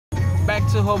back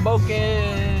to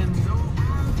Hoboken.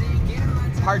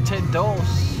 Parte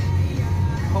dos.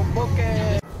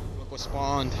 Hoboken. Look what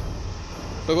spawned.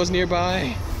 Look what's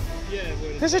nearby. Yeah,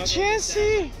 there's a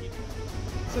Chansey.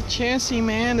 There's a Chansey,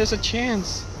 man. There's a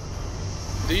chance.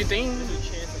 Do you think?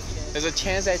 There's a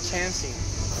chance at Chansey.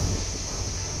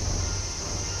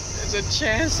 There's a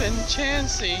chance in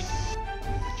Chansey.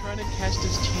 I'm trying to catch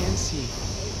this Chansey.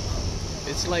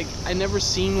 It's like I never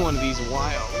seen one of these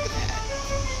wild. Look at that.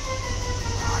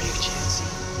 Where are you, Chansey?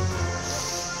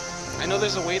 I know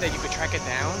there's a way that you could track it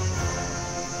down.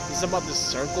 It's about this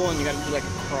circle and you gotta do like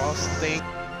a cross thing.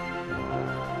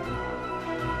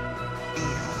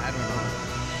 I don't know.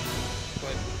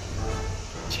 But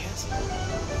Chansey.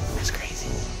 That's crazy.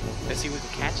 Let's see if we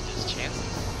can catch this Chansey.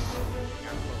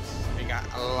 We got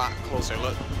a lot closer.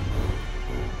 Look.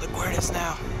 Look where it is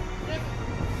now.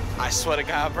 I swear to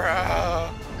God, bro.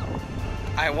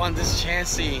 I want this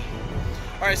Chansey.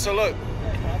 Alright, so look.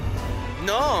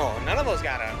 No, none of us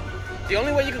got him. The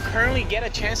only way you can currently get a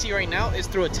Chansey right now is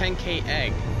through a 10K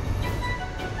egg.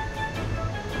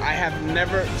 I have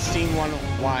never seen one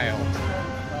wild.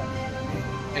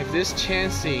 If this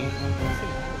Chansey...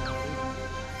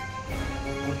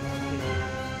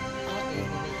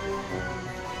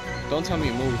 Don't tell me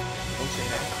to move. Don't say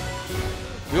that.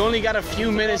 We only got a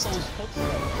few minutes to...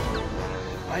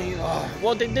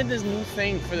 well, they did this new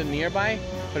thing for the nearby,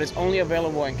 but it's only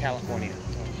available in California.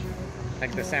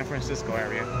 Like the San Francisco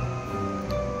area.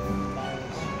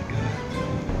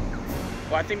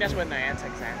 Well, I think that's what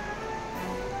Niantic's at.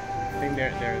 I think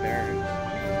they're there.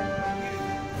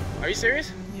 Are you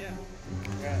serious?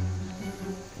 Yeah.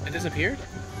 It disappeared?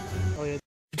 Oh yeah.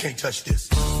 You can't touch this.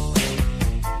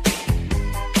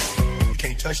 You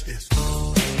can't touch this.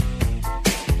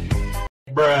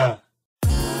 Bruh.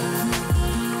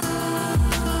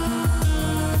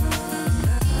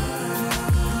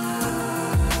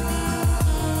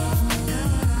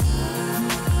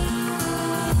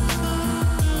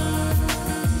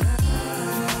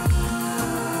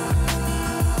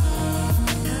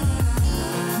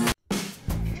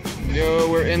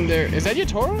 Yo, we're in there. Is that your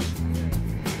Toro?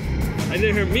 It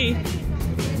didn't hurt me.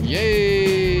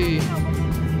 Yay!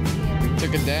 We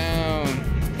took it down.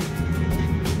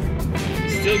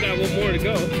 Still got one more to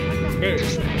go.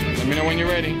 Let me know when you're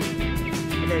ready.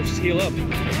 I better just heal up.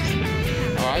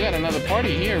 Oh, I got another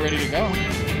party here ready to go.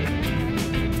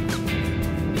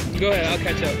 Go ahead, I'll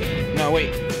catch up. No,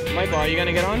 wait. Michael, are you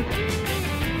gonna get on?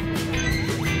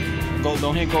 Go,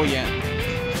 don't hit go yet.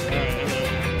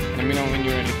 Alright, Let me know when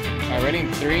you're ready. Alright, ready?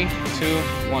 3, 2,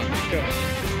 1. go.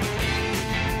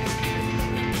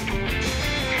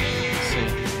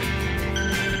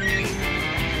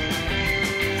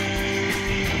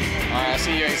 I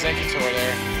see your executor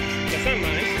there. That's not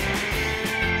nice.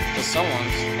 To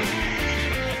someone's.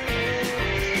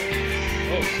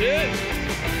 Oh shit!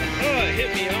 Oh, it hit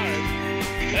me hard.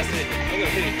 That's it. I'm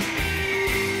gonna hit it.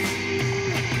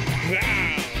 Wow!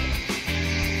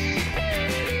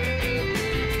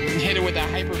 You hit it with that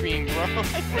hyper beam, bro. I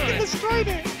freaking destroyed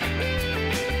it.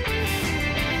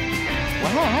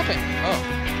 What happened? Oh.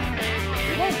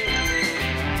 You won.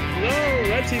 No,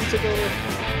 red team took over.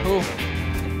 Who?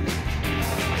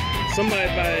 Somebody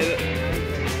by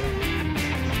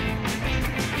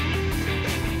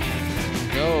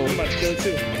Yo. I'm about to kill it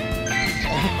too.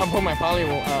 I'll put my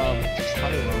polyroll in there.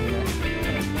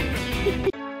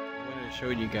 I wanted to show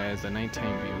you guys the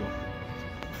nighttime view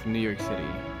from New York City.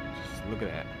 Just look at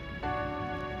that.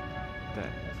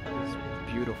 That is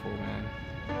beautiful, man.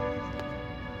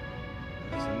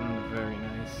 It's very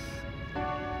nice.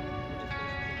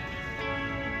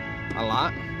 A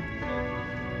lot.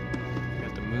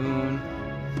 Got the moon.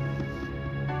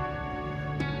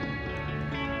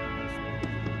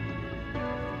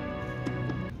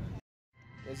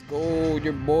 Let's go,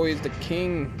 your boy is the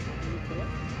king.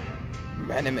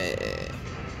 Anime.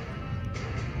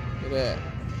 Look at that.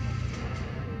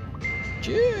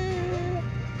 Yeah.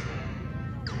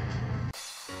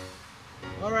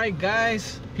 Alright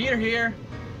guys, Peter here.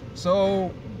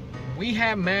 So we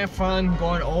had mad fun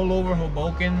going all over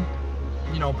Hoboken,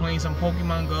 you know, playing some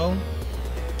Pokemon Go.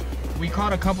 We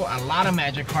caught a lot of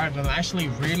magic cards. I'm actually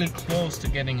really close to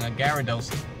getting a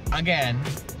Gyarados again.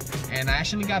 And I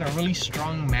actually got a really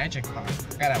strong magic card.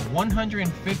 I got a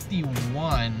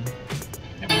 151.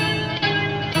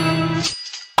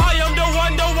 I am the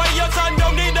one, the way your son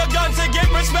don't need a gun to get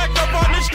respect up on the